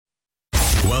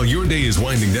while your day is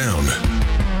winding down.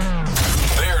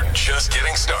 They're just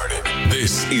getting started.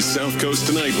 This is South Coast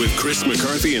Tonight with Chris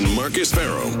McCarthy and Marcus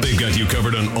Farrow. They've got you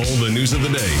covered on all the news of the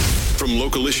day, from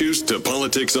local issues to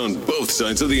politics on both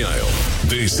sides of the aisle.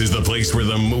 This is the place where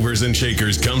the movers and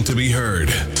shakers come to be heard,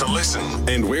 to listen,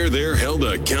 and where they're held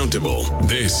accountable.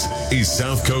 This is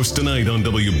South Coast Tonight on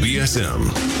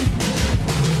WBSM.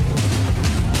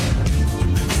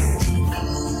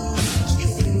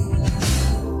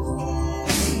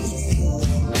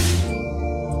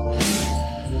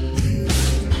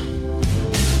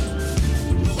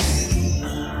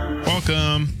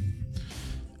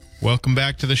 Welcome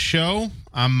back to the show.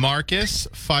 I'm Marcus,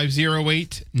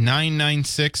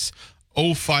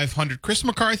 508-996-0500. Chris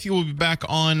McCarthy will be back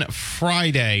on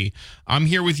Friday. I'm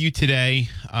here with you today.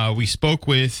 We spoke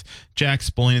with Jack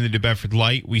Spillane of the New Bedford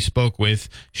Light. We spoke with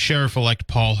Sheriff-elect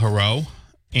Paul Heroux.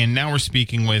 And now we're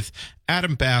speaking with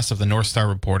Adam Bass of the North Star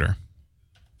Reporter.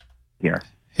 Here.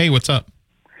 Hey, what's up?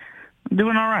 I'm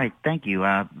doing all right. Thank you.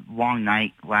 Long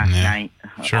night last night.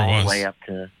 Sure all was. the way up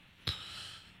to...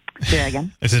 Say that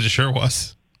again? I said it sure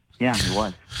was. Yeah, it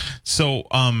was. So,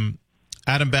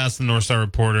 Adam Bass, the North Star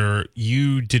Reporter,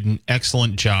 you did an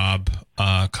excellent job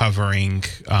covering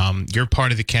your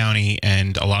part of the county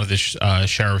and a lot of the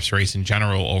sheriff's race in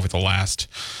general over the last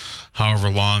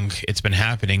however long it's been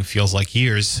happening, feels like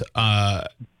years. And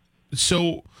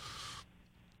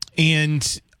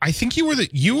I think were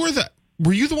you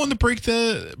the one to break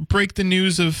the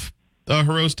news of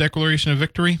Heroux's declaration of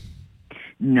victory?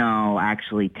 No,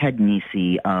 actually, Ted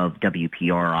Nisi of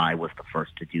WPRI was the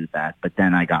first to do that, but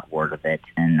then I got word of it,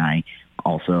 and I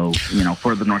also,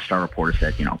 for the North Star Reporter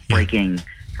said, breaking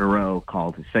Heroux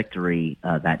called his victory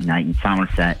that night in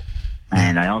Somerset,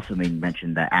 and I also made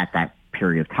mention that at that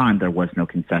period of time, there was no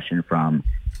concession from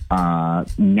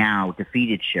now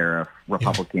defeated Sheriff,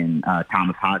 Republican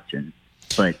Tom Hodgson,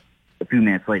 but a few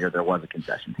minutes later, there was a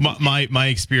concession. My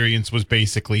experience was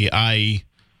basically I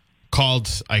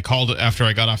called after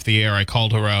I got off the air. I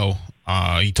called Heroux.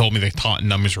 He told me the Taunton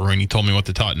numbers were in. He told me what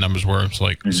the Taunton numbers were. So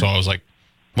I was like,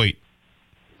 wait,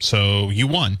 so you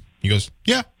won? He goes,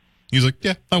 yeah. He was like,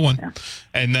 yeah, I won. Yeah.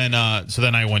 And then, so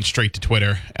then I went straight to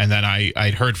Twitter, and then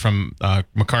I'd heard from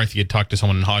McCarthy had talked to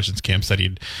someone in Hodgson's camp,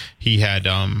 said he had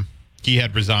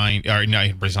resigned, or no, he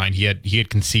had resigned. He had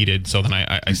conceded. So then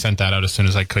I sent that out as soon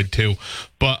as I could too.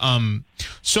 But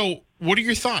so what are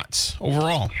your thoughts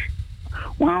overall?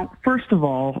 Well, first of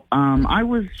all, I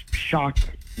was shocked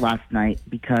last night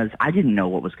because I didn't know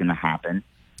what was going to happen.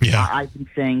 Yeah. I've been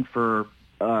saying for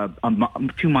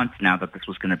 2 months now that this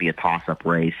was going to be a toss-up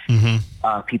race.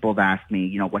 Mm-hmm. People have asked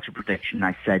me, what's your prediction?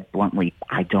 I said bluntly,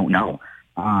 I don't know.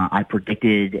 I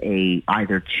predicted a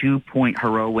either 2-point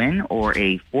Heroux win or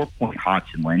a 4-point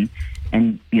Hodgson win,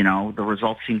 and the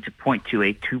results seem to point to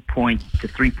a 2-point to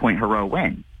 3-point Heroux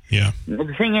win. Yeah.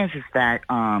 The thing is that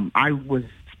I was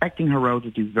expecting Heroux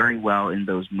to do very well in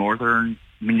those northern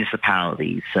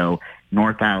municipalities. So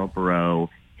North Attleboro,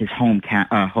 his home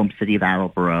city of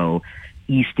Attleboro,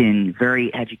 Easton,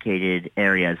 very educated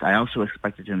areas. I also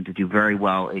expected him to do very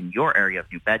well in your area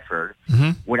of New Bedford.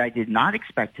 Mm-hmm. What I did not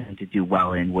expect him to do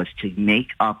well in was to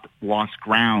make up lost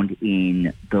ground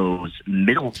in those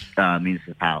middle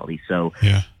municipalities. So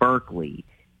Berkeley,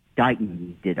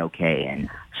 Dighton did okay, and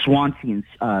Swansea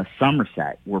and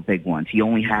Somerset were big ones. He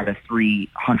only had a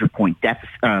 300-point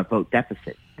vote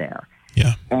deficit there.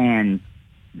 Yeah. And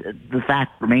the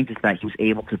fact remains is that he was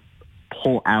able to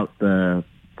pull the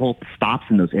stops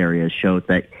in those areas showed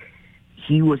that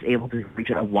he was able to reach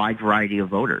a wide variety of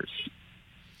voters.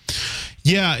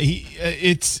 Yeah,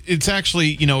 it's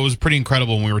actually, it was pretty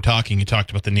incredible when we were talking. You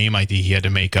talked about the name ID he had to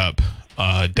make up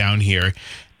down here.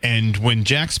 And when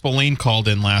Jack Spillane called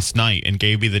in last night and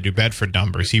gave me the New Bedford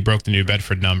numbers, he broke the New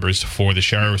Bedford numbers for the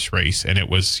sheriff's race, and it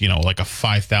was, like a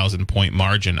 5,000-point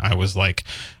margin. I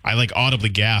audibly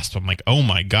gasped. I'm like, oh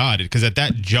my God. Because at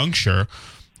that juncture,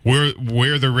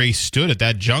 where the race stood at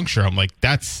that juncture, I'm like,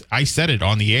 I said it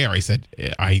on the air. I said,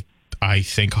 I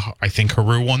think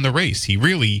Heroux won the race. He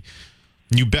really,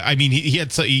 he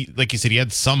had, like you said, he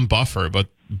had some buffer, but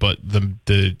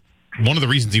the one of the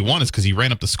reasons he won is because he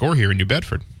ran up the score here in New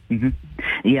Bedford. Mm-hmm.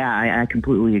 Yeah, I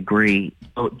completely agree.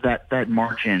 That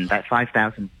margin, that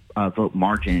 5,000 vote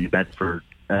margin in New Bedford,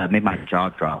 made my jaw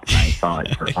drop when I saw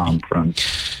it from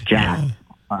Jack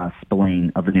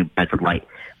Spillane of the New Bedford Light.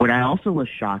 What I also was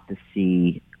shocked to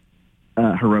see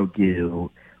Heroux do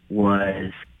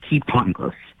was keep Taunton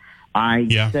close. I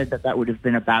said that would have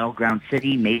been a battleground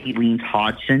city, maybe leans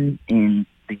Hodgson in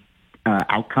the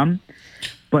outcome.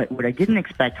 But what I didn't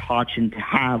expect Hodgson to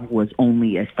have was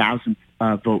only a 1,000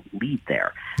 vote lead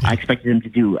there. I expected him to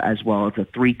do as well as a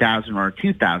 3,000 or a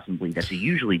 2,000 lead as he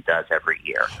usually does every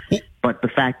year. But the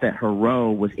fact that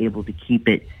Heroux was able to keep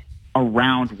it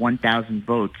around 1,000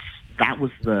 votes, that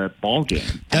was the ball game.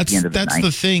 That's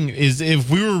the thing, is if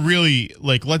we were really,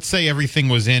 like, let's say everything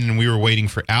was in and we were waiting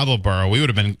for Attleboro, we would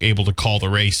have been able to call the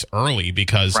race early,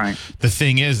 because the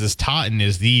thing is Taunton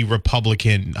is the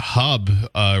Republican hub,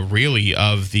 really,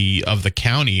 of the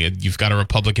county. You've got a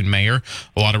Republican mayor,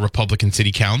 a lot of Republican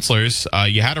city councilors.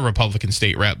 You had a Republican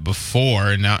state rep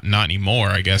before, not anymore.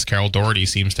 I guess Carol Doherty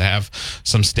seems to have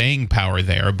some staying power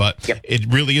there, but it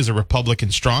really is a Republican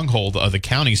stronghold of the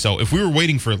county. So if we were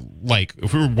waiting for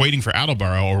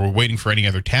Attleboro, or we're waiting for any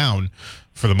other town,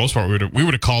 for the most part, we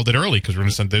would have called it early, because we're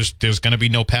going to say there's going to be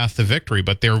no path to victory.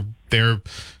 But there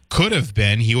could have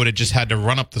been. He would have just had to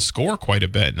run up the score quite a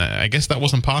bit, and I guess that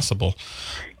wasn't possible.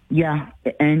 Yeah,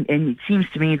 and it seems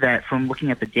to me that from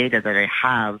looking at the data that I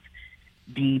have,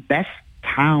 the best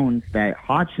towns that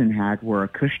Hodgson had were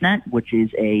Acushnet, which is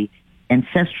a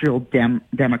ancestral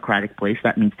Democratic place.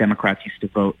 That means Democrats used to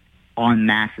vote en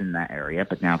masse in that area,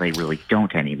 but now they really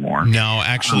don't anymore. No,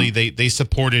 actually, they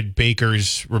supported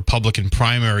Baker's Republican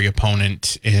primary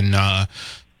opponent in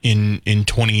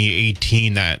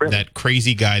 2018. That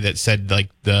crazy guy that said, like,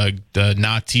 the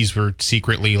Nazis were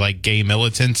secretly, like, gay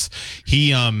militants.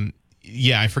 He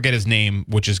I forget his name,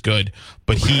 which is good,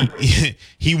 but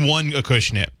he won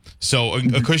Acushnet. So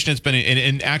Acushnet's been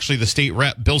and actually the state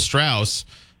rep Bill Strauss,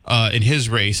 in his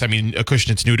race, I mean,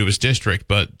 Acushnet's new to his district,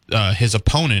 but his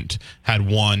opponent had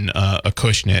won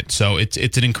Acushnet. So it's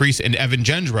an increase. And Evan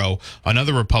Gendro,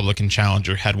 another Republican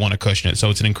challenger, had won Acushnet. So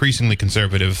it's an increasingly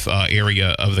conservative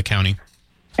area of the county.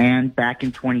 And back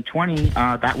in 2020,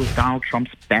 that was Donald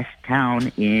Trump's best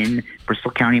town in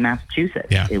Bristol County, Massachusetts.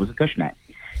 Yeah. It was Acushnet.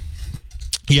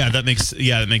 Yeah, that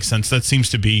makes sense. That seems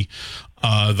to be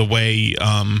the way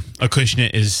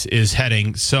Acushnet is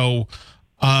heading. So.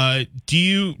 Do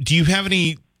you have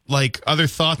any, like, other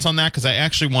thoughts on that? Because I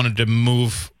actually wanted to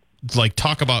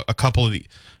talk about a couple of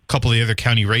the other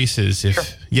county races.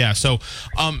 So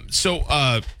I'm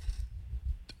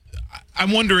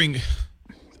wondering.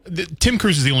 Tim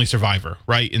Cruz is the only survivor,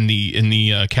 right, in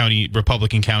the county,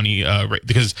 Republican county,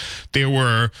 because there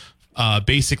were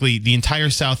basically the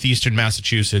entire southeastern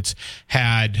Massachusetts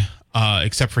had.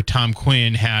 Except for Tom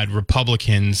Quinn, had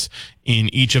Republicans in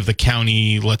each of the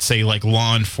county, let's say, like,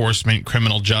 law enforcement,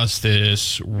 criminal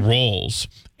justice roles.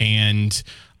 And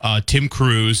Tim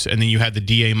Cruz, and then you had the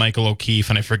DA, Michael O'Keefe,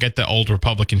 and I forget the old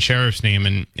Republican sheriff's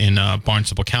name in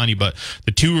Barnstable County, but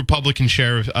the two Republican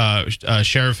sheriff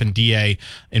and DA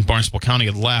in Barnstable County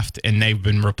had left, and they've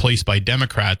been replaced by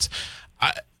Democrats.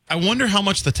 I wonder how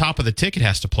much the top of the ticket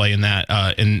has to play in that,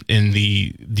 in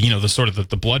the the sort of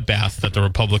the bloodbath that the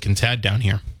Republicans had down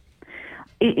here.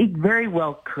 It very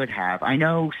well could have. I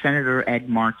know Senator Ed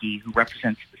Markey, who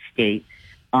represents the state,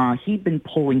 he'd been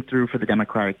polling through for the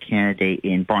Democratic candidate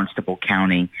in Barnstable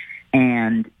County,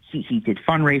 and he did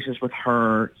fundraisers with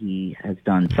her. He has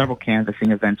done several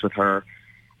canvassing events with her,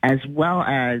 as well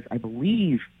as, I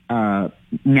believe,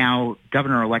 now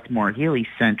Governor-elect Maura Healey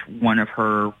sent one of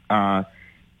her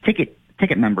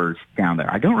ticket members down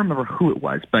there. I don't remember who it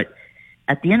was, but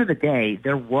at the end of the day,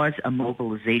 there was a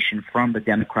mobilization from the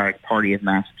Democratic Party of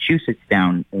Massachusetts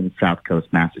down in South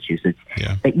Coast Massachusetts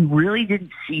that you really didn't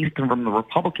see from the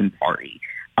Republican Party.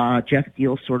 Jeff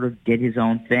Deal sort of did his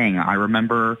own thing. I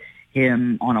remember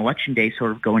him on Election Day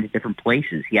sort of going to different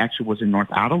places. He actually was in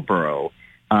North Attleboro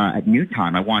at noon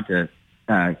time. I wanted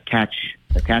to catch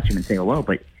him and say hello,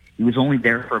 but he was only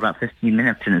there for about 15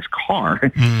 minutes in his car.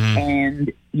 Mm-hmm.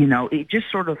 And, it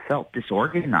just sort of felt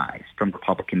disorganized from the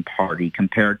Republican Party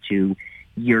compared to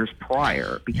years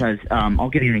prior. Because I'll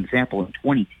give you an example. In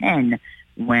 2010,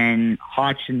 when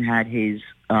Hodgson had his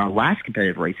last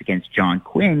competitive race against John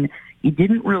Quinn, you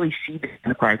didn't really see the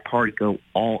Democratic Party go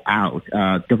all out.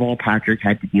 Deval Patrick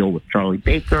had to deal with Charlie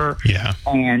Baker. Yeah.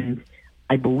 And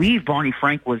I believe Barney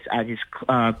Frank was at his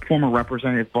former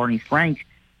representative Barney Frank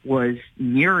was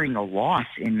nearing a loss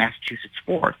in Massachusetts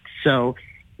 4th. So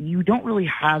you don't really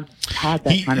had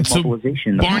that kind of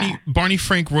mobilization. Barney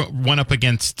Frank went up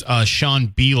against Sean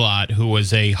Belot, who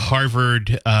was a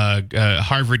Harvard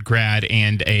grad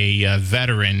and a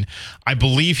veteran. I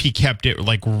believe he kept it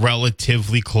like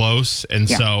relatively close, and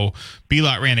so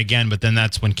Belot ran again. But then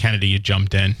that's when Kennedy had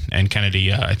jumped in, and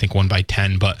Kennedy I think won by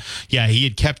 10. But yeah, he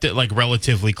had kept it like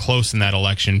relatively close in that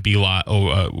election.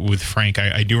 Belot with Frank,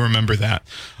 I do remember that.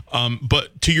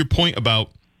 But to your point about.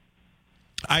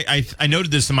 I noted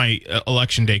this in my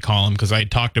Election Day column because I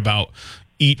talked about,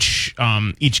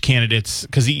 each candidate's,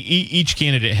 because each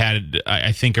candidate had,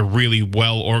 I think, a really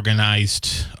well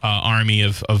organized army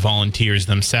of volunteers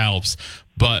themselves.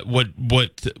 But what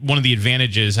one of the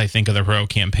advantages, I think, of the Heroux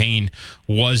campaign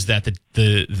was that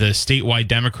the statewide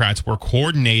Democrats were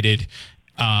coordinated,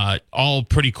 all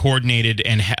pretty coordinated,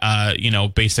 and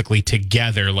basically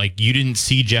together. Like, you didn't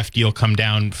see Jeff Deal come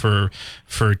down for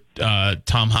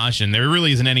Tom Hodgson. There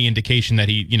really isn't any indication that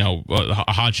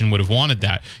Hodgson would have wanted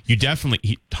that.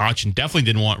 Hodgson definitely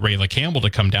didn't want Rayla Campbell to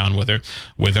come down with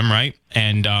him, right?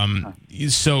 And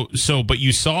but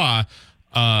you saw.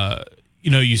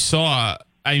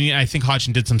 I mean, I think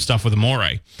Hodgson did some stuff with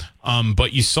Amore,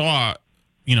 but you saw,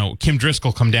 Kim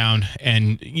Driscoll come down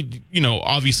and,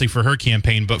 obviously for her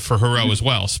campaign, but for Heroux as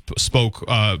well, spoke,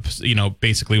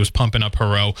 basically was pumping up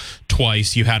Heroux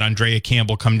twice. You had Andrea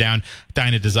Campbell come down,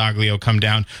 Dinah DeZoglio come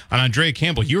down. And Andrea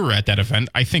Campbell, you were at that event,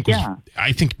 I think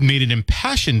made an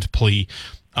impassioned plea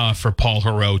for Paul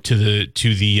Heroux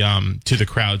to the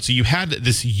crowd. So you had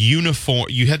this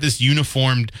uniformed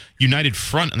united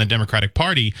front in the Democratic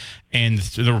Party, and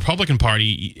the Republican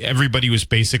Party. Everybody was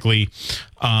basically,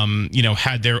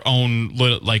 had their own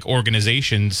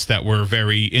organizations that were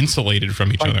very insulated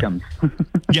from each other.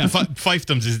 Yeah,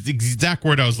 fiefdoms is the exact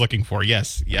word I was looking for.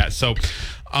 Yes, yeah.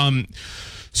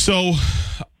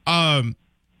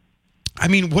 I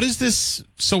mean, what does this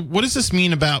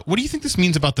mean about, what do you think this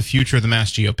means about the future of the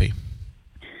MassGOP?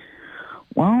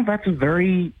 Well, that's a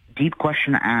very deep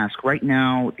question to ask. Right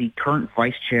now, the current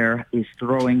vice chair is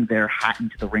throwing their hat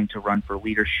into the ring to run for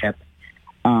leadership.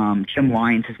 Jim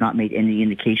Lyons has not made any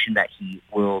indication that he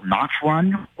will not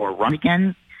run or run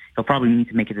again. He'll probably need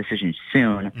to make a decision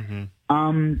soon.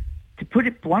 Mm-hmm. To put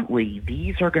it bluntly,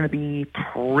 these are going to be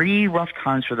pretty rough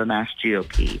times for the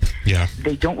MassGOP. Yeah.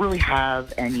 They don't really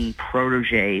have any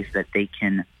proteges that they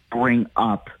can bring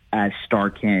up as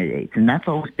star candidates, and that's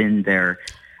always been their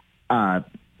trick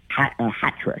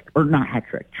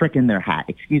in their hat,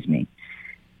 excuse me.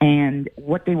 And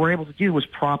what they were able to do was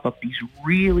prop up these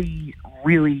really,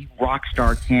 really rock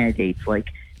star candidates like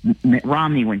Mitt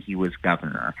Romney when he was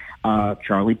governor,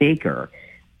 Charlie Baker,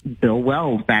 Bill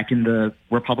Weld back in the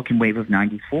Republican wave of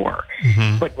 94.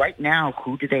 Mm-hmm. But right now,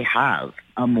 who do they have?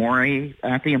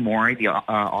 Anthony Amore, the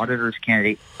auditor's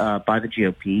candidate by the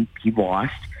GOP, he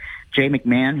lost. Jay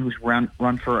McMahon, who's run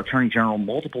for attorney general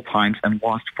multiple times and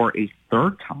lost for a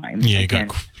third time. Yeah, he got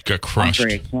crushed.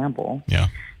 Andrea Campbell. Yeah.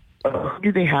 Who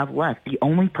do they have left? The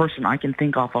only person I can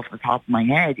think off the top of my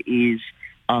head is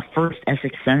first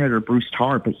Essex Senator Bruce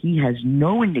Tarr, but he has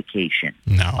no indication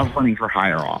of running for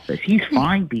higher office. He's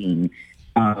fine being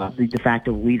the de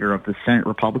facto leader of the Senate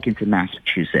Republicans in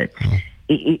Massachusetts.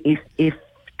 If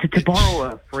to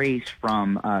borrow a phrase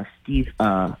from Steve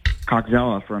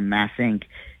Coxella from Mass Inc.,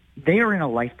 they are in a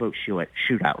lifeboat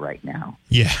shootout right now.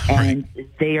 Yeah, and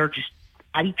they are just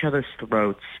at each other's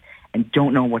throats and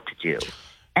don't know what to do.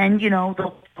 And,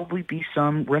 there'll probably be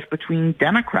some rift between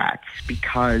Democrats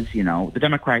because, the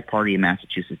Democratic Party in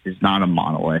Massachusetts is not a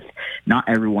monolith. Not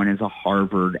everyone is a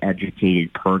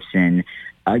Harvard-educated person.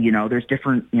 There's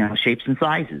different, shapes and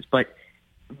sizes. But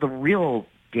the real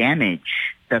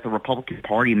damage that the Republican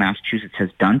Party in Massachusetts has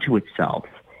done to itself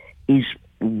is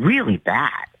really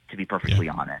bad, to be perfectly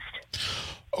honest.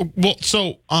 Well,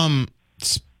 so I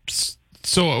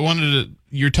wanted to.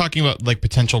 You're talking about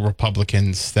potential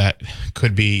Republicans that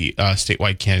could be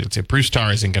statewide candidates. If Bruce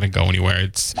Tarr isn't going to go anywhere.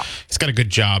 He's got a good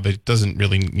job. It doesn't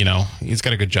really, he's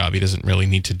got a good job. He doesn't really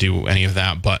need to do any of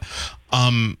that. But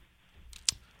I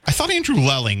thought Andrew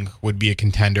Lelling would be a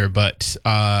contender, but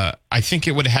I think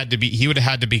he would have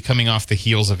had to be coming off the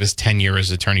heels of his tenure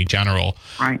as Attorney General.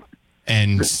 Right.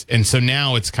 And so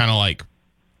now it's kind of like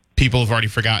people have already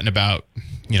forgotten about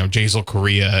Jazel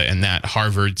Correa and that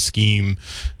Harvard scheme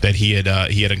that he had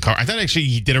uncovered. I thought actually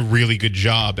he did a really good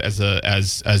job as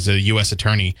a U.S.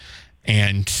 attorney,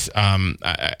 and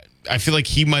I feel like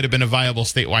he might have been a viable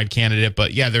statewide candidate.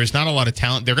 But yeah, there's not a lot of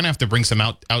talent. They're going to have to bring some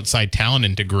outside talent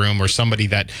into groom, or somebody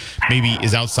that maybe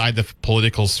is outside the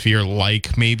political sphere,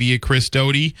 like maybe a Chris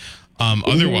Doty.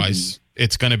 Otherwise,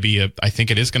 it's going to be I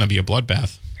think it is going to be a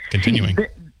bloodbath continuing.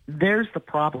 There's the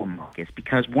problem, Marcus,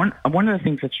 because one of the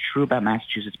things that's true about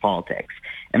Massachusetts politics,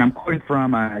 and I'm quoting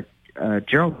from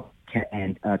Gerald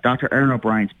and Dr. Aaron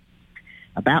O'Brien's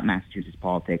about Massachusetts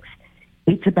politics,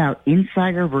 it's about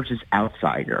insider versus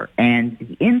outsider. And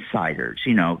the insiders,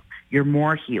 your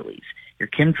Maura Healey's, your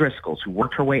Kim Driscoll's, who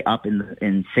worked her way up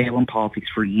in Salem politics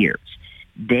for years,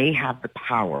 they have the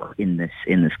power in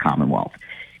this Commonwealth.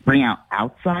 Bring out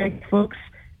outside folks,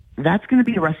 that's going to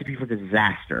be a recipe for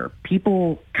disaster.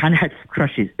 People kind of had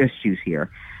crush issues here.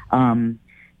 And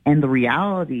the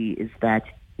reality is that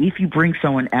if you bring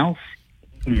someone else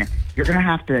in, you're going to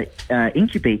have to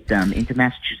incubate them into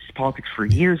Massachusetts politics for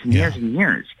years and years and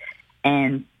years.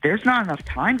 And there's not enough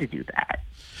time to do that.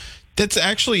 That's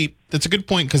a good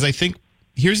point, because I think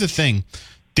here's the thing.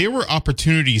 There were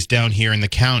opportunities down here in the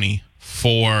county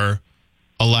for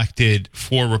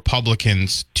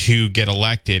Republicans to get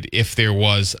elected if there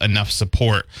was enough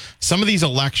support. Some of these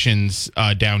elections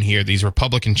down here, these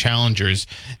Republican challengers,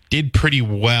 did pretty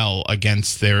well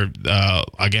against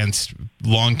against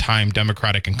longtime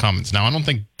Democratic incumbents. Now,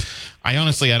 I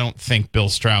honestly don't think Bill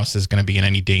Strauss is going to be in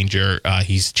any danger.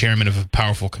 He's chairman of a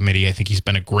powerful committee. I think he's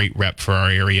been a great rep for our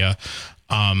area.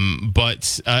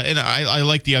 But I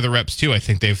like the other reps too. I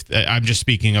think I'm just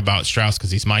speaking about Strauss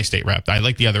because he's my state rep. I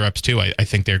like the other reps too. I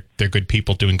think they're good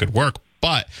people doing good work.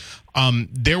 But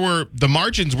the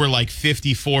margins were like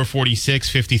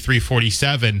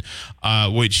 54-46,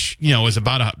 53-47, which is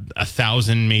about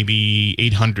 1,000, maybe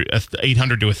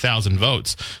 800 to 1,000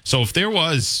 votes. So if there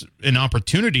was an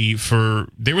opportunity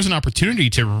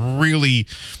to really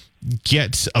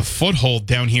get a foothold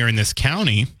down here in this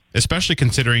county, especially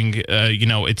considering,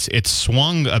 it's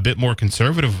swung a bit more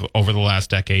conservative over the last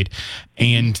decade,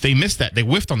 and they missed that. They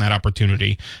whiffed on that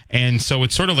opportunity. And so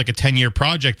it's sort of like a 10-year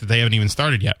project that they haven't even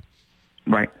started yet.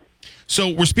 Right. So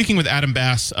we're speaking with Adam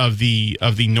Bass of the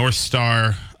North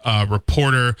Star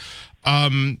Reporter.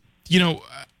 Any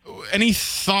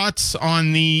thoughts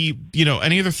on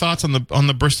any other thoughts on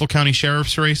the Bristol County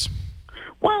Sheriff's race?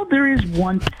 Well, there is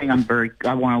one thing I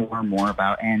want to learn more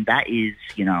about, and that is,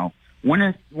 one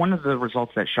of the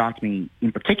results that shocked me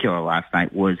in particular last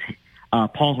night was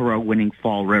Paul Heroux winning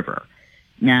Fall River.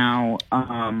 Now,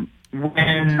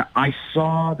 when I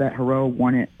saw that Heroux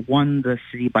won the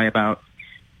city by about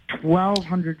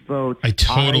 1,200 votes, I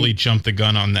totally jumped the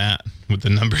gun on that with the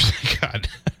numbers I got.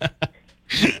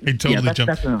 That's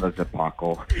another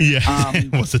debacle. Yeah,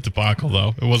 it was a debacle,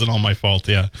 though. It wasn't all my fault,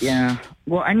 yeah. Yeah.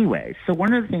 Well, anyway, so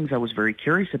one of the things I was very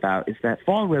curious about is that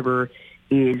Fall River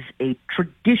is a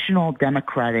traditional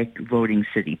Democratic voting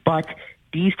city, but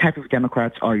these type of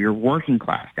Democrats are your working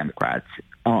class Democrats,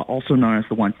 also known as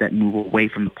the ones that move away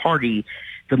from the party.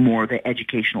 The more the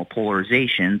educational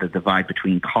polarization, the divide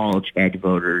between college-educated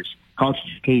voters,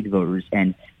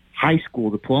 and high school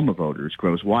diploma voters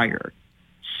grows wider.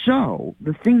 So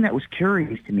the thing that was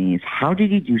curious to me is, how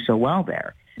did he do so well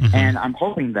there? Mm-hmm. And I'm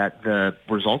hoping that the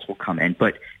results will come in,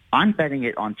 but I'm betting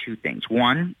it on two things.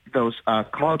 One, those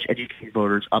college-educated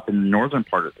voters up in the northern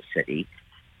part of the city,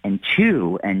 and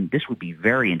two, and this would be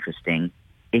very interesting,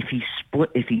 if he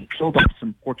killed off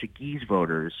some Portuguese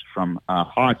voters from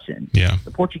Hodgson. Yeah.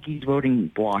 The Portuguese voting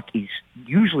bloc is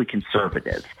usually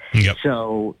conservative. Yep.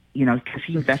 So, because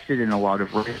he invested in a lot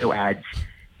of radio ads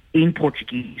in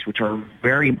Portuguese, which are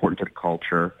very important to the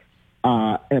culture,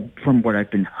 from what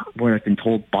I've been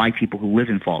told by people who live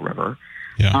in Fall River.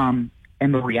 Yeah.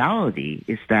 And the reality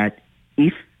is that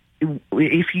if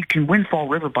you can win Fall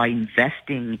River by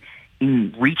investing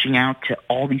in reaching out to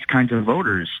all these kinds of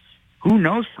voters, who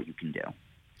knows what you can do?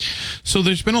 So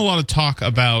there's been a lot of talk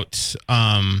about,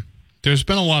 and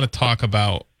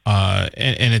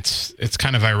it's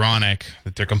kind of ironic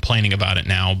that they're complaining about it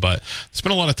now, but there's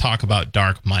been a lot of talk about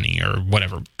dark money or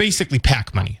whatever, basically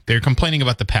PAC money. They're complaining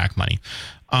about the PAC money.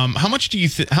 How much do you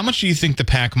think the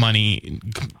PAC money,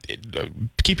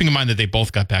 keeping in mind that they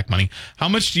both got PAC money, how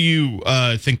much do you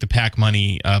think the PAC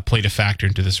money played a factor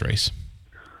into this race?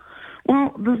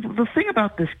 Well, the thing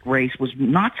about this race was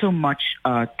not so much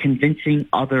convincing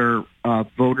other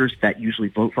voters that usually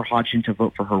vote for Hodgson to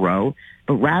vote for Heroux,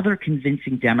 but rather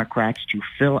convincing Democrats to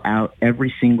fill out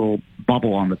every single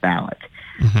bubble on the ballot.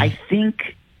 Mm-hmm. I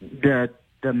think the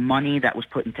money that was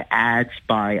put into ads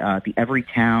by the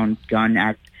Everytown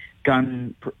gun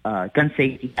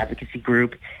safety advocacy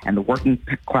group and the Working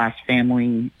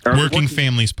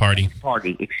Families Party.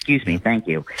 Excuse me. Thank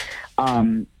you.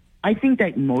 I think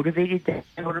that motivated the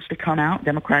voters to come out,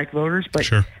 Democratic voters, but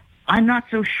sure. I'm not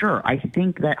so sure. I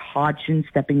think that Hodgson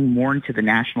stepping more into the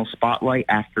national spotlight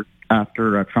after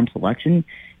Trump's election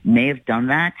may have done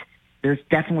that. There's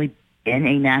definitely been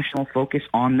a national focus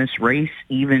on this race.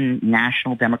 Even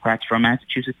national Democrats from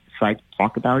Massachusetts decided to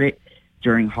talk about it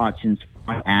during Hodgson's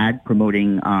ad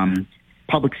promoting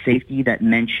public safety that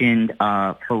mentioned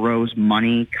Heroux's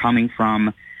money coming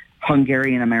from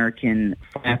Hungarian-American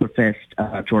philanthropist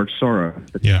George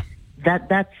Soros. But yeah,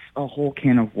 that's a whole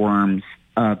can of worms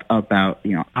about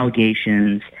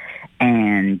allegations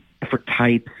and different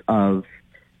types of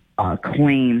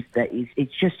claims that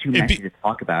it's just too messy to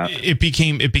talk about. It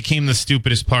became the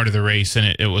stupidest part of the race,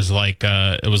 and it was like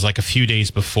a few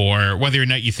days before. Whether or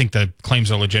not you think the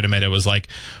claims are legitimate, it was like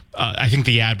I think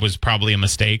the ad was probably a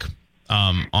mistake.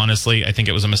 Honestly, I think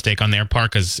it was a mistake on their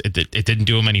part because it didn't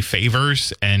do them any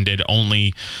favors, and it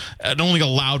only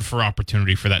allowed for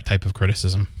opportunity for that type of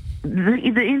criticism.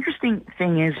 The interesting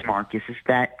thing is, Marcus, is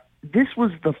that this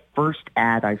was the first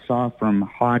ad I saw from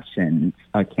Hodgson's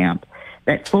camp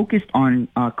that focused on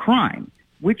crime,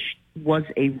 which was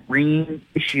a ringing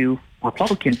issue for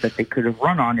Republicans that they could have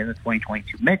run on in the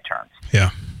 2022 midterms.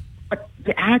 Yeah. But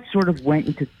the ad sort of went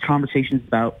into conversations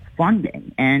about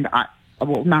funding, and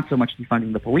not so much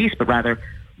defunding the police, but rather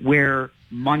where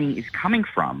money is coming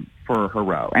from for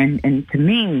Heroux. And to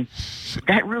me,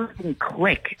 that really didn't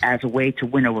click as a way to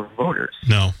win over voters.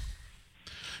 No,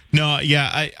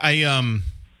 yeah, I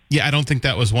don't think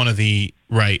that was one of the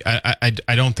right.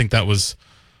 I don't think that was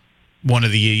one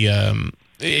of the.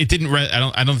 It didn't.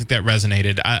 I don't think that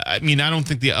resonated. I mean, I don't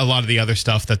think a lot of the other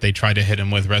stuff that they tried to hit him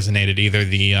with resonated either.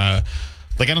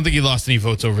 I don't think he lost any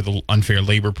votes over the unfair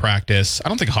labor practice. I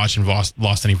don't think Hodgson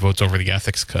lost any votes over the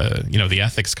ethics. The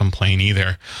ethics complaint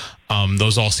either.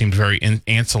 Those all seemed very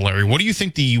ancillary. What do you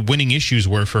think the winning issues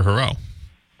were for Heroux?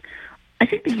 I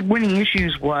think the winning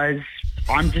issues was,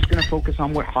 I'm just going to focus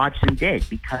on what Hodgson did,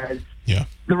 because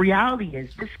the reality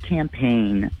is this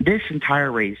campaign, this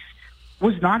entire race,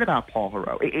 was not about Paul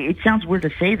Heroux. It sounds weird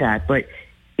to say that, but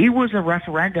it was a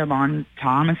referendum on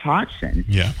Thomas Hodgson.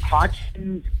 Yeah.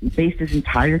 Hodgson based his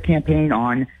entire campaign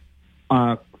on,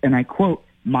 and I quote,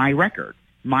 my record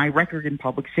in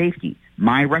public safety,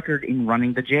 my record in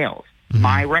running the jails,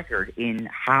 my record in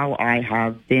how I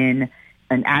have been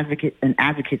an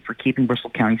advocate for keeping Bristol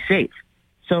County safe.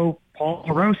 So Paul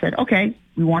Heroux said, okay,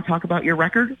 we want to talk about your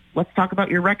record? Let's talk about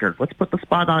your record. Let's put the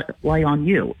spotlight on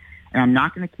you, and I'm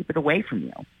not going to keep it away from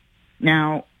you.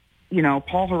 Now,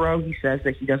 Paul Heroux, he says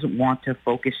that he doesn't want to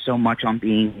focus so much on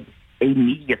being a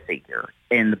media figure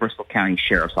in the Bristol County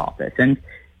Sheriff's Office. And,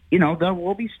 there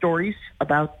will be stories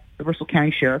about the Bristol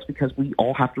County Sheriffs because we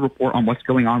all have to report on what's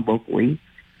going on locally.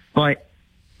 But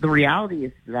the reality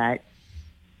is that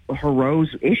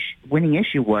Heroux's winning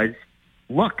issue was,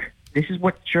 look, this is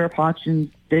what Sheriff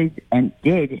Hodgson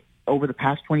did over the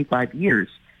past 25 years.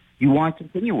 You want to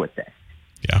continue with this?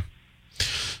 Yeah.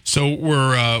 So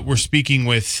we're speaking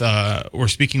with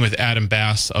Adam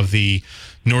Bass of the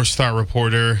North Star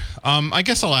Reporter. I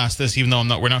guess I'll ask this, even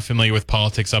though we're not familiar with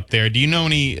politics up there. Do you know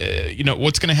any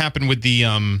what's going to happen with the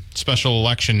special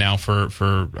election now for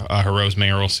Heroux's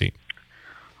mayoral seat?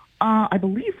 I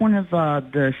believe one of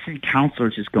the city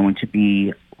councilors is going to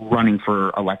be running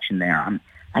for election there.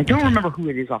 I don't remember who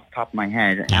it is off the top of my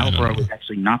head. Yeah, Attleboro is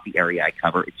actually not the area I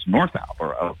cover. It's North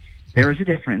Attleboro. There is a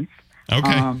difference.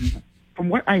 Okay. From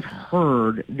what I've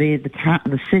heard, the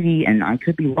city, and I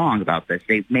could be wrong about this,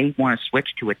 they may want to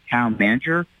switch to a town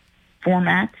manager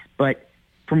format, but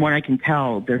from what I can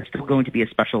tell, there's still going to be a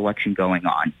special election going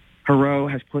on. Heroux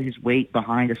has put his weight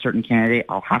behind a certain candidate.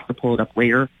 I'll have to pull it up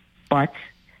later, but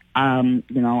I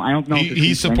don't know.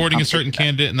 He's supporting a certain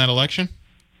candidate in that election?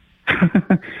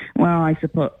 Well, I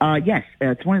suppose, yes,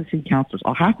 it's one of the city councilors.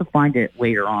 I'll have to find it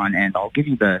later on, and I'll give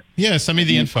you the... Yeah, send me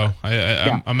the info.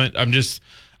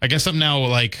 I guess I'm now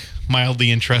mildly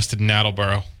interested in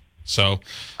Attleboro. So,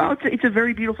 it's a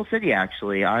very beautiful city.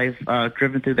 Actually, I've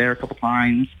driven through there a couple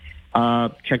times.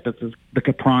 Checked out the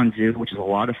Capron Zoo, which is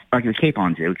the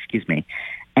Capon Zoo, excuse me,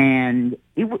 and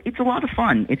it's a lot of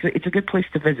fun. It's a good place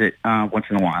to visit once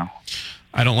in a while.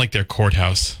 I don't like their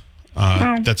courthouse.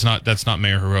 That's not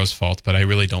Mayor Heroux's fault, but I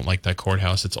really don't like that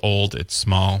courthouse. It's old, it's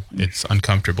small, it's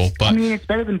uncomfortable. But it's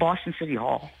better than Boston City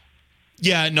Hall.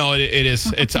 Yeah, no, it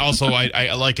is. It's also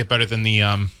I like it better than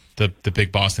the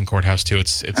big Boston courthouse too.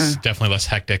 It's definitely less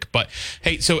hectic. But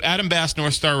hey, so Adam Bass,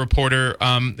 North Star Reporter.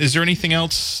 Is there anything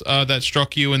else that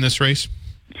struck you in this race?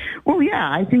 Well,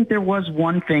 yeah, I think there was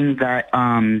one thing that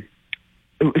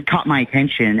it caught my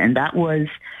attention, and that was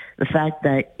the fact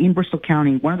that in Bristol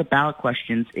County, one of the ballot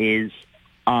questions is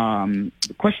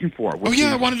question 4. Oh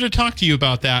yeah, I wanted to talk to you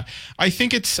about that. I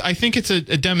think it's a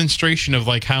demonstration of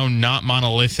how not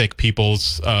monolithic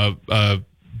people's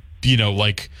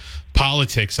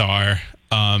politics are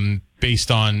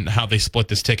based on how they split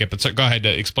this ticket. But go ahead to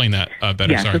explain that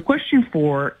better. Yeah, sorry. so question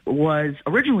 4 was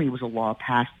originally a law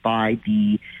passed by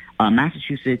the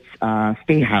Massachusetts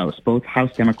State House, both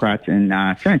House Democrats and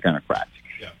Senate Democrats.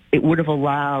 It would have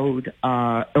allowed,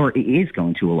 or it is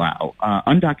going to allow,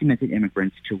 undocumented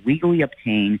immigrants to legally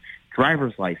obtain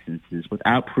driver's licenses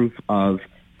without proof of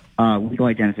legal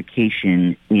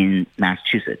identification in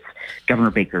Massachusetts.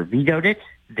 Governor Baker vetoed it.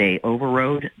 They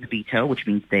overrode the veto, which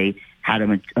means they had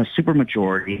a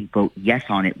supermajority vote yes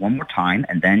on it one more time,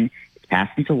 and then it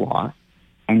passed into law.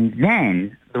 And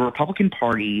then the Republican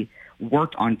Party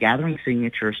worked on gathering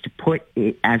signatures to put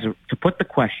the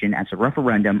question as a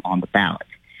referendum on the ballot.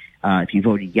 If you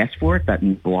voted yes for it, that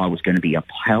means the law was going to be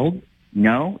upheld.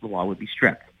 No, the law would be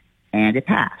stripped, and it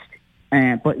passed.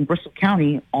 But in Bristol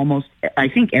County, I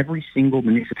think every single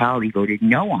municipality voted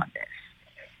no on this.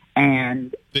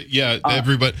 And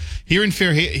everybody here in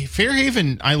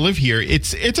Fairhaven, I live here.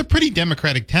 It's a pretty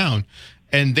democratic town,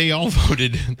 and they all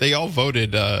voted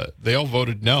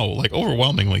no, like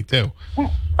overwhelmingly too.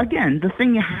 Well, again, the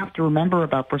thing you have to remember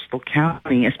about Bristol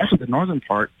County, especially the northern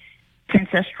part, it's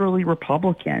ancestrally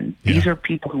Republican. Yeah. These are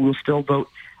people who will still vote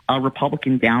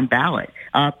Republican down ballot.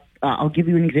 I'll give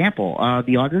you an example.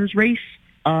 The auditor's race,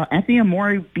 Anthony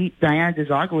Amore beat Diana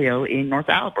DeZoglio in North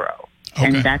Attleboro. Okay.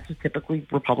 And that's a typically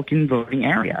Republican voting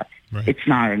area. Right. It's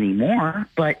not anymore,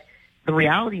 but the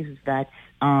reality is that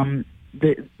the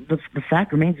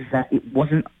fact remains is that it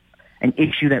wasn't an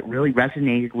issue that really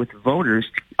resonated with voters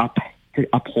to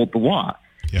uphold the law.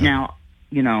 Yeah.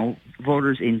 Now,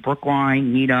 voters in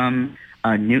Brookline, Needham,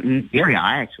 Newton, the area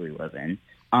I actually live in,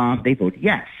 they voted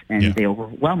yes, and they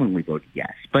overwhelmingly voted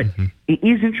yes. But it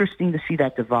is interesting to see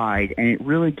that divide, and it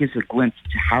really gives a glimpse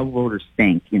to how voters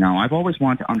think. I've always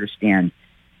wanted to understand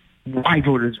why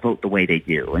voters vote the way they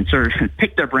do, and sort of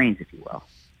pick their brains, if you will.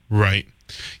 Right.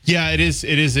 Yeah, it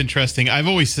is interesting. I've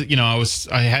always,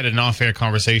 I had an off-air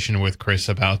conversation with Chris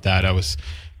about that. I was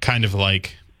kind of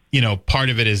like, part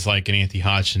of it is like an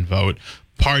anti-Hodgson vote.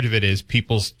 Part of it is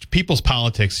people's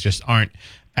politics just aren't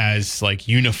as like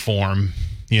uniform.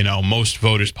 Most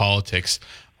voters' politics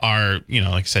are,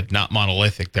 like I said, not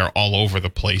monolithic. They're all over the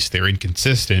place. They're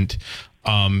inconsistent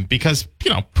because,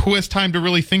 who has time to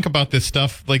really think about this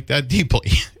stuff like that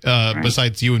deeply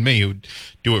besides you and me who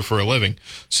do it for a living.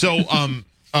 So,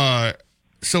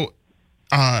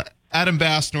 Adam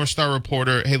Bass, North Star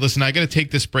reporter. Hey, listen, I got to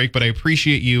take this break, but I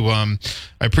appreciate you. I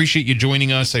appreciate you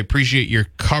joining us. I appreciate your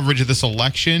coverage of this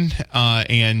election,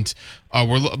 and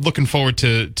we're looking forward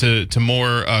to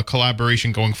more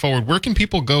collaboration going forward. Where can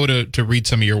people go to read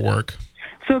some of your work?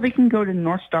 So they can go to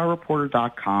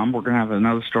NorthstarReporter.com. We're going to have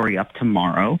another story up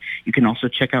tomorrow. You can also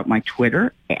check out my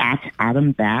Twitter at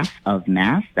Adam Bass of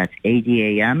Mass. That's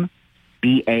ADAMBASS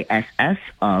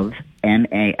of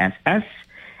MASS.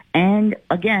 And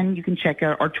again, you can check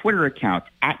out our Twitter account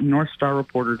at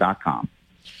NorthstarReporter.com.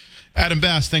 Adam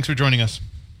Bass, thanks for joining us.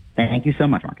 Thank you so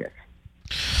much, Marcus.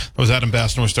 That was Adam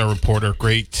Bass, North Star reporter,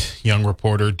 great young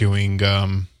reporter doing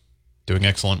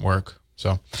excellent work.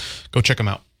 So go check him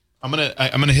out. I'm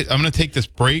gonna take this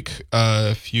break.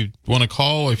 If you want to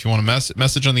call, if you want to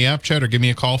message on the app chat, or give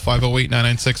me a call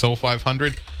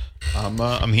 508-996-0500.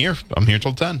 I'm here. I'm here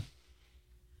till 10.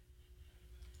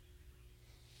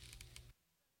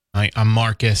 I'm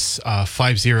Marcus.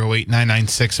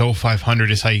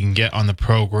 508-996-0500 is how you can get on the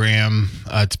program.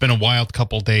 It's been a wild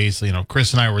couple days.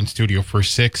 Chris and I were in studio for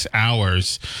 6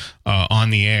 hours on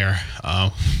the air,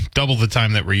 double the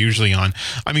time that we're usually on.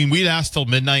 I mean, we'd asked till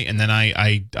midnight, and then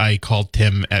I called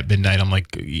Tim at midnight. I'm like,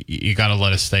 you got to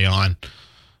let us stay on.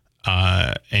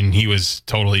 And he was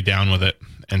totally down with it.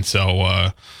 And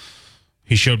so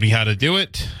he showed me how to do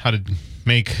it, how to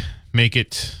make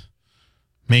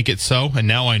it so, and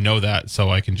now I know that, so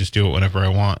I can just do it whenever I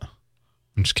want.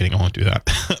 I'm just kidding, I won't do that.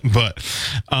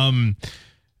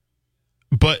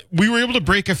 But we were able to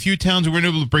break a few towns. We were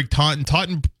able to break Taunton.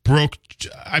 Taunton broke.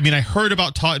 I mean, I heard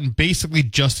about Taunton basically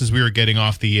just as we were getting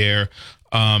off the air.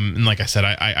 And like I said,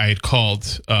 I had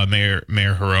called Mayor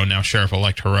Heroux, now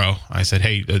Sheriff-elect Heroux. I said,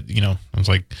 hey, I was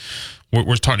like,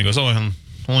 where's Taunton? He goes, I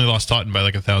only lost Taunton by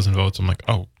like 1,000 votes. I'm like,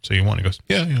 oh, so you won? He goes,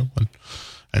 yeah, won.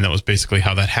 And that was basically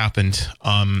how that happened.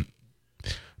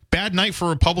 Bad night for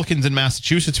Republicans in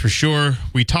Massachusetts for sure.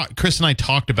 Chris and I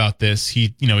talked about this.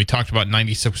 He talked about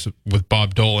 96 with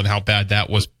Bob Dole and how bad that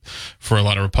was for a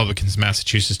lot of Republicans in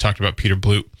Massachusetts. Talked about Peter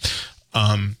Blute,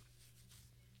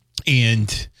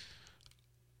 and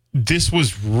this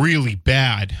was really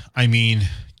bad. I mean,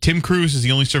 Tim Cruz is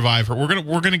the only survivor.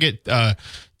 We're gonna get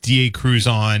DA Cruz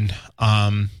on.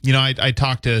 I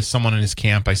talked to someone in his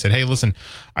camp. I said, hey, listen,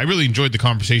 I really enjoyed the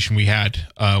conversation we had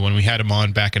when we had him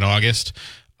on back in August.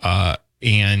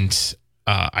 And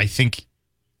I think,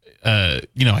 I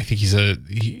think he's a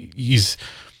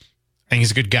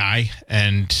good guy.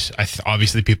 And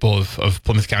obviously people of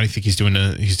Plymouth County think he's doing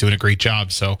a great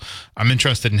job. So I'm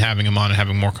interested in having him on and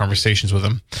having more conversations with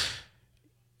him.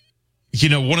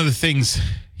 One of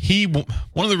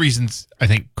the reasons I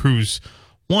think Cruz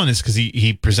won is because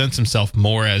he presents himself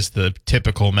more as the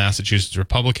typical Massachusetts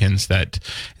Republicans that,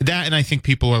 and I think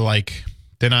people are like,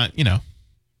 they're not, they're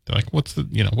like, what's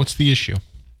the issue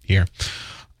here?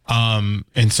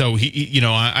 And so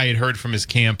I had heard from his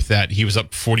camp that he was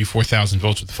up 44,000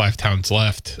 votes with 5 towns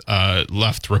left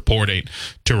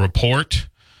to report.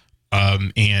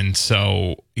 And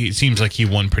so it seems like he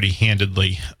won pretty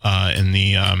handedly in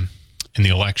the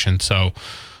election. So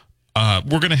we're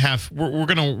working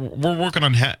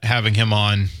on having him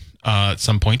on at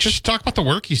some point, just to talk about the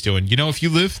work he's doing. If you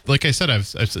live, like I said,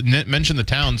 I've mentioned the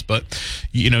towns, but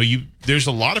there's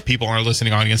a lot of people in our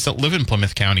listening audience that live in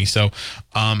Plymouth County. So,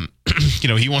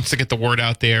 he wants to get the word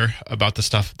out there about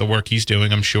the work he's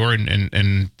doing, I'm sure.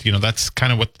 And that's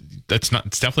kind of it's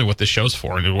definitely what this show's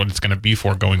for and what it's going to be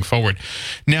for going forward.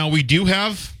 Now, we do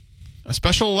have a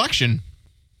special election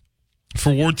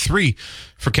for Ward 3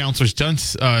 for Councillor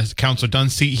Dunn's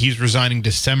seat. He's resigning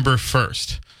December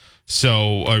 1st.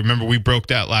 So remember, we broke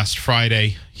that last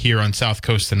Friday here on South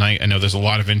Coast Tonight. I know there's a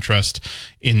lot of interest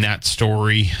in that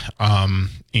story, and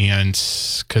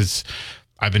because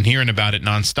I've been hearing about it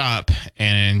nonstop,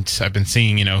 and I've been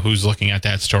seeing, who's looking at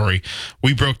that story.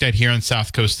 We broke that here on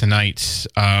South Coast Tonight,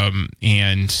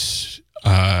 and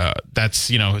that's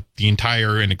the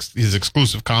entire and his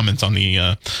exclusive comments on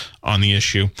the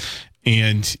issue,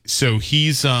 and so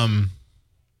he's leaving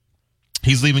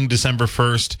December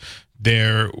 1st.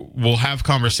 We'll have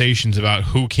conversations about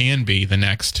who can be the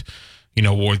next,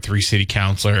 Ward 3 city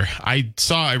councilor. I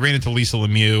ran into Lisa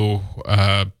Lemieux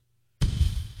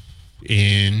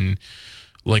in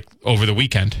over the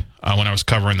weekend when I was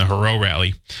covering the Heroux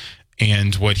rally,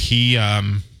 and what she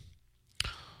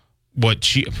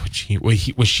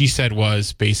said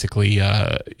was basically,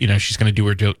 she's going to do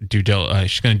her due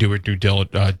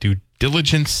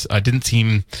diligence. Didn't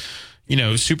seem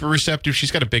super receptive.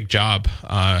 She's got a big job.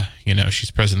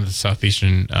 She's president of the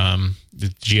Southeastern the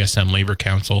GSM Labor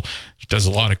Council. She does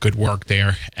a lot of good work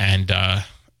there, and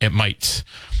it might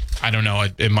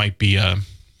be I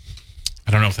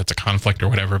don't know if that's a conflict or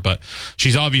whatever, but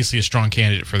she's obviously a strong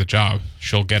candidate for the job.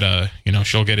 She'll get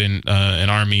an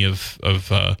army of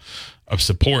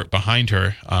support behind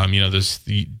her. There's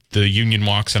the union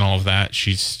walks and all of that.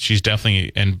 She's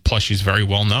definitely, and plus she's very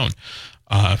well known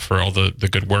for all the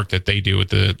good work that they do with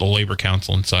the Labor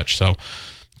Council and such. So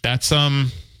that's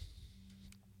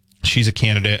she's a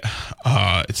candidate.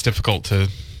 It's difficult to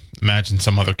imagine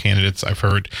some other candidates. I've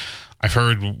heard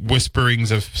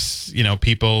whisperings of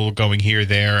people going here,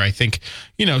 there. I think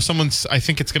I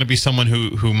think it's going to be someone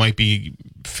who might be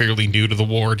fairly new to the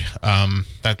ward,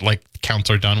 that like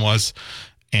Councillor Dunn was.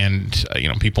 And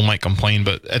people might complain,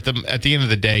 but at the end of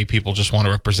the day, people just want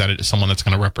to represent it to someone that's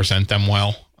going to represent them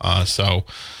well. So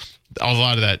a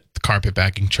lot of that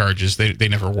carpetbagging charges, they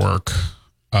never work.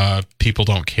 People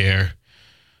don't care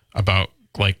about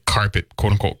like quote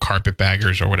unquote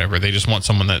carpetbaggers or whatever. They just want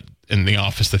someone that in the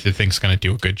office that they think is going to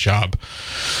do a good job.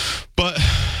 But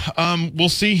we'll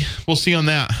see on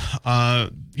that.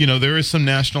 There is some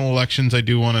national elections I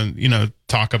do want to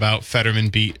talk about. Fetterman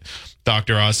beat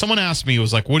Dr. Oz. Someone asked me,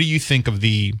 was like, what do you think of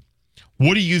the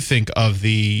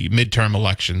midterm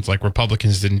elections? Like,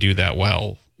 Republicans didn't do that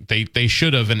well. They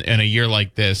should have in a year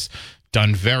like this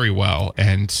done very well,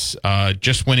 and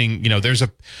just winning.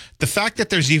 The fact that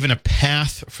there's even a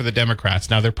path for the Democrats.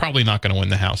 Now, they're probably not going to win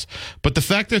the House, but the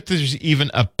fact that there's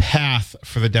even a path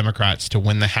for the Democrats to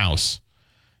win the House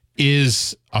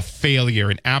is a failure,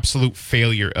 an absolute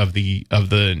failure of the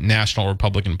National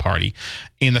Republican Party.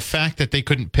 And the fact that they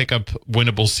couldn't pick up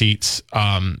winnable seats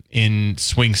in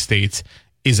swing states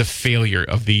is a failure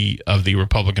of the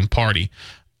Republican Party.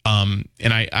 And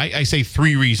I say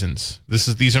 3 reasons.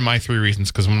 These are my 3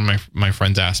 reasons, because one of my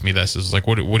friends asked me this. Is like,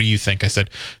 what do you think? I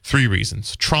said 3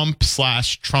 reasons.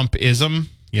 Trump/Trumpism.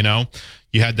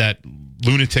 You had that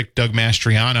lunatic Doug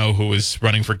Mastriano who was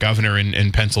running for governor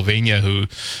in Pennsylvania, who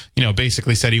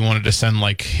basically said he wanted to send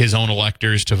like his own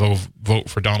electors to vote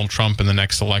for Donald Trump in the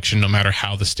next election, no matter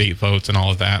how the state votes and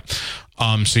all of that.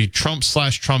 So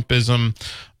Trump/Trumpism,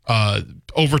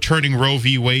 overturning Roe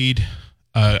v. Wade.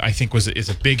 I think is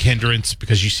a big hindrance,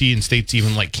 because you see in states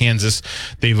even like Kansas,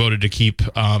 they voted to keep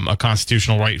a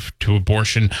constitutional right to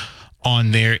abortion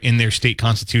in their state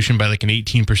constitution by like an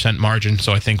 18% margin.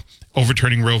 So I think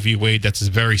overturning Roe v. Wade, that's a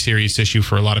very serious issue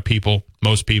for a lot of people,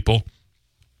 most people.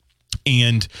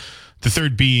 And the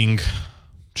third being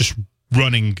just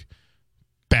running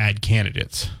bad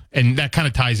candidates. And that kind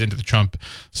of ties into the Trump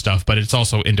stuff, but it's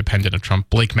also independent of Trump.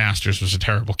 Blake Masters was a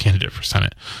terrible candidate for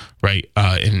Senate, right,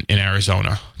 in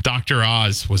Arizona. Dr.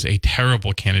 Oz was a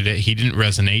terrible candidate. He didn't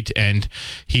resonate, and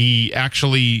he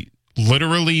actually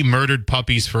literally murdered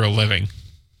puppies for a living.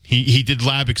 He did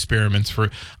lab experiments for.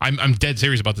 I'm dead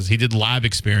serious about this. He did lab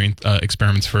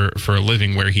experiments for a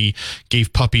living, where he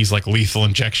gave puppies like lethal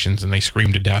injections and they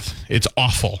screamed to death. It's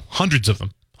awful. Hundreds of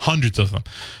them. hundreds of them.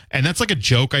 And that's like a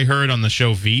joke I heard on the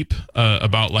show Veep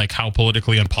about like how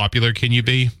politically unpopular can you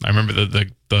be. I remember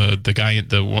the guy,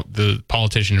 the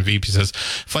politician in Veep, he says,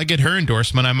 if I get her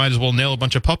endorsement, I might as well nail a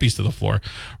bunch of puppies to the floor,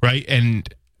 right?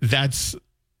 And that's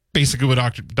basically what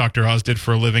Dr. Oz did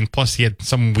for a living. Plus, he had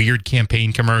some weird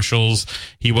campaign commercials.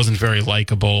 He wasn't very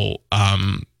likable,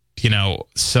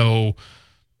 so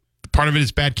part of it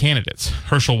is bad candidates.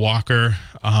 Herschel Walker,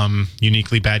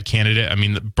 uniquely bad candidate. I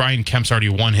mean, Brian Kemp's already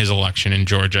won his election in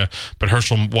Georgia, but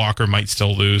Herschel Walker might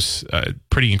still lose.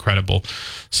 Pretty incredible.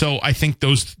 So I think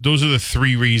those are the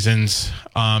three reasons.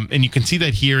 And you can see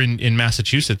that here in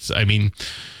Massachusetts. I mean,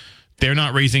 they're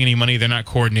not raising any money. They're not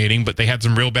coordinating, but they had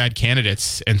some real bad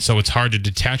candidates, and so it's hard to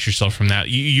detach yourself from that.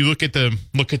 You look at the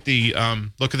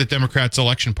Democrats'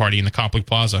 election party in the Copley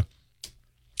Plaza.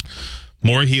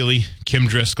 Maura Healey, Kim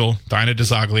Driscoll, Dinah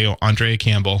DeZoglio, Andrea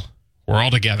Campbell were all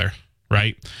together,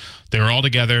 right? They were all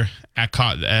together at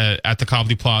the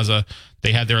Copley Plaza.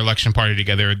 They had their election party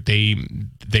together. They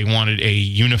wanted a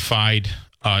unified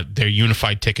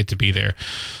ticket to be there.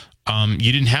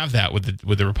 You didn't have that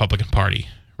with the Republican Party,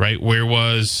 right? Where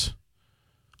was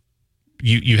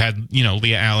you had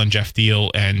Leah Allen, Jeff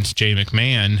Deal, and Jay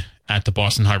McMahon at the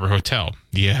Boston Harbor Hotel.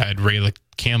 You had Rayla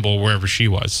Campbell wherever she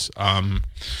was.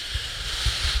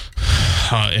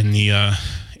 In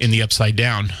the Upside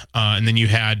Down, and then you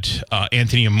had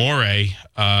Anthony Amore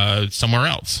somewhere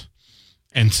else,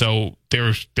 and so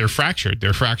they're fractured.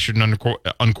 They're fractured and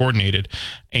uncoordinated,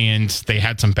 and they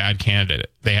had some bad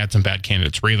candidates.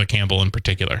 Rayla Campbell, in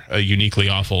particular, uniquely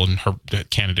awful and her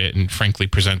candidate, and frankly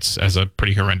presents as a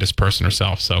pretty horrendous person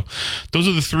herself. So, those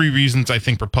are the three reasons I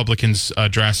think Republicans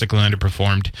drastically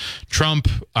underperformed. Trump.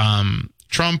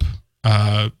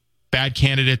 Bad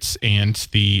candidates, and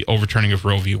the overturning of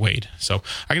Roe v. Wade. So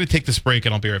I got to take this break,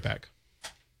 and I'll be right back.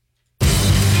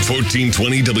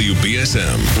 1420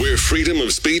 WBSM, where freedom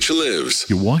of speech lives.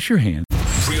 You wash your hands.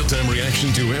 Real-time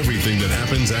reaction to everything that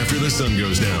happens after the sun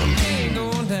goes down. Ain't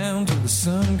going down till the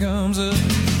sun comes up.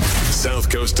 South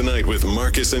Coast Tonight with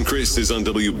Marcus and Chris is on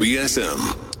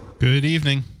WBSM. Good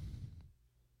evening.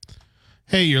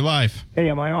 Hey, you're live. Hey,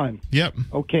 am I on? Yep.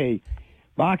 Okay.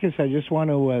 Marcus, I just want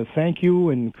to thank you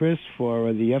and Chris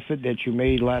for the effort that you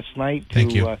made last night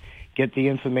to get the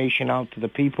information out to the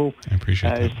people. I appreciate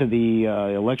that. As to the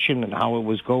election and how it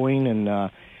was going. And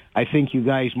I think you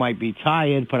guys might be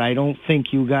tired, but I don't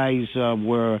think you guys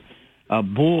were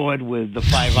bored with the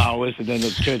 5 hours and then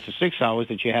it turned to 6 hours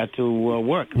that you had to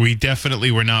work. We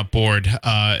definitely were not bored.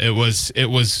 It was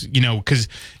because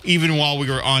even while we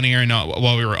were on air and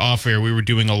while we were off air, we were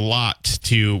doing a lot.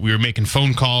 We were making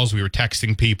phone calls, we were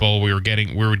texting people, we were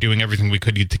doing everything we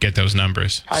could to get those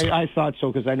numbers. So. I thought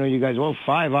so, because I know you guys,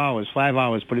 5 hours,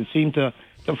 but it seemed to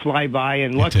fly by,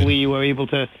 and luckily you were able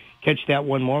to catch that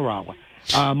one more hour.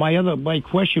 My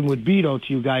question would be, though,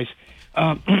 to you guys,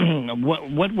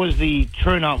 what was the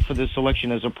turnout for this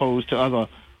election as opposed to other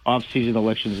off-season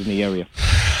elections in the area?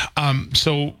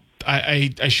 So I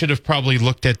should have probably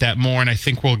looked at that more, and I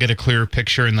think we'll get a clearer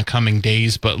picture in the coming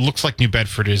days, but it looks like New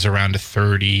Bedford is around a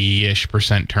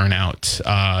 30-ish% turnout.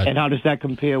 And how does that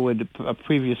compare with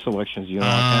previous elections?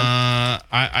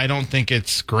 I don't think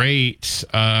it's great.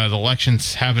 The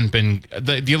elections haven't been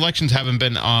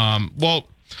well.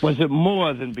 Was it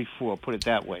more than before? Put it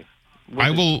that way.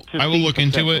 I will look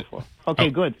into it. Before?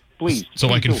 Okay, good. Please. So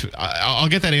I'll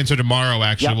get that answer tomorrow.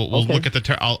 Actually, we'll look at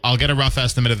I'll get a rough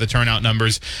estimate of the turnout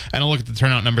numbers, and I'll look at the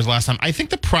turnout numbers last time. I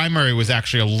think the primary was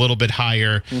actually a little bit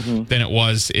higher than it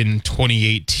was in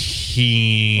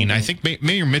 2018. I think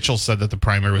Mayor Mitchell said that the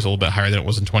primary was a little bit higher than it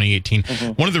was in 2018.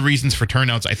 One of the reasons for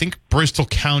turnouts, I think Bristol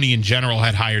County in general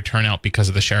had higher turnout because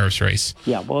of the sheriff's race.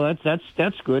 Yeah, well,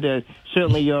 that's good.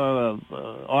 Certainly, your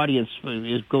audience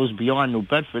goes beyond New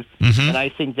Bedford, and I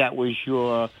think that was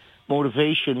your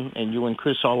motivation, and you and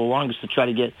Chris all along, is to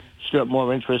try to stir up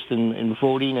more interest in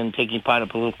voting and taking part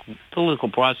in political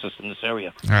process in this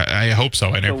area. I hope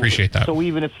so, and I appreciate that. So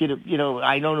even if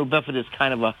I know New Bedford is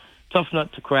kind of a tough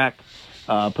nut to crack,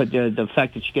 but the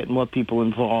fact that you're getting more people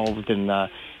involved and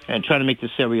trying to make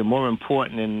this area more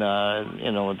important in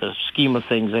the scheme of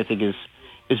things, I think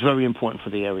is very important for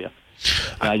the area.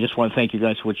 I just want to thank you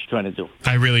guys for what you're trying to do.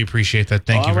 I really appreciate that.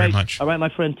 Thank you very much. All right, my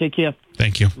friend. Take care.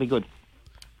 Thank you. Be good.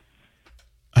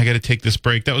 I got to take this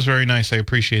break. That was very nice. I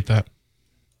appreciate that.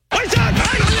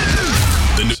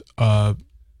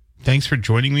 Thanks for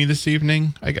joining me this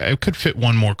evening. I could fit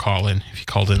one more call in if you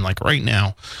called in like right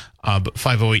now. But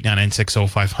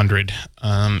 508-996-0500.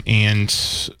 And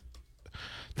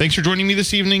thanks for joining me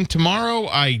this evening. Tomorrow,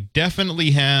 I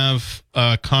definitely have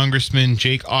Congressman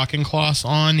Jake Auchincloss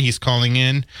on. He's calling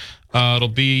in. It'll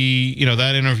be,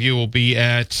 that interview will be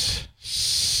at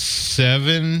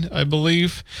 7, I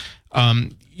believe.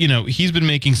 He's been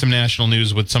making some national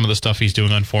news with some of the stuff he's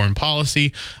doing on foreign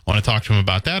policy. I want to talk to him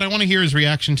about that. I want to hear his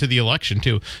reaction to the election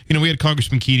too. We had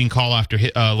Congressman Keating call after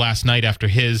last night after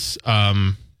his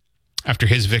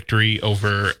victory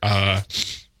over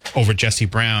Jesse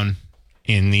Brown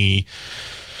in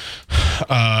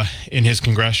his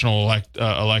congressional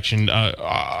election.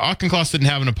 Auchincloss didn't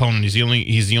have an opponent. He's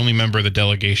the only member of the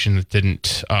delegation that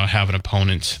didn't have an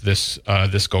opponent this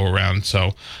go around.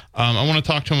 So I want to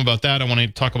talk to him about that. I want to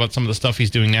talk about some of the stuff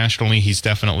he's doing nationally. He's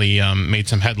definitely made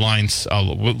some headlines, a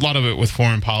lot of it with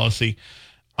foreign policy.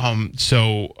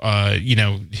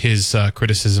 His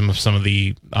criticism of some of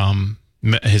the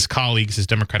his colleagues, his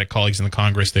Democratic colleagues in the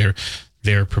Congress,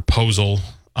 their proposal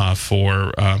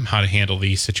for how to handle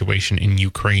the situation in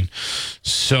Ukraine.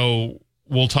 So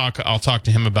I'll talk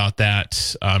to him about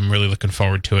that. I'm really looking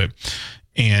forward to it.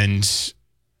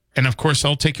 And of course,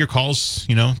 I'll take your calls,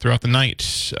 throughout the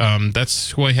night.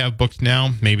 That's who I have booked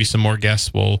now. Maybe some more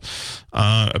guests will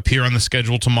appear on the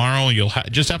schedule tomorrow. You'll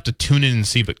just have to tune in and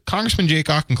see. But Congressman Jake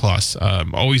Auchincloss,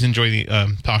 always enjoy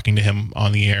talking to him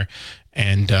on the air,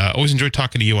 and always enjoy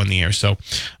talking to you on the air. So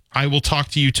I will talk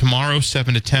to you tomorrow,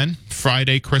 7 to 10.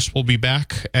 Friday, Chris will be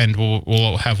back, and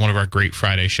we'll have one of our great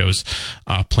Friday shows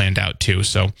planned out too.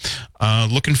 So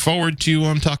looking forward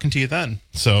to talking to you then.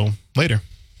 So later.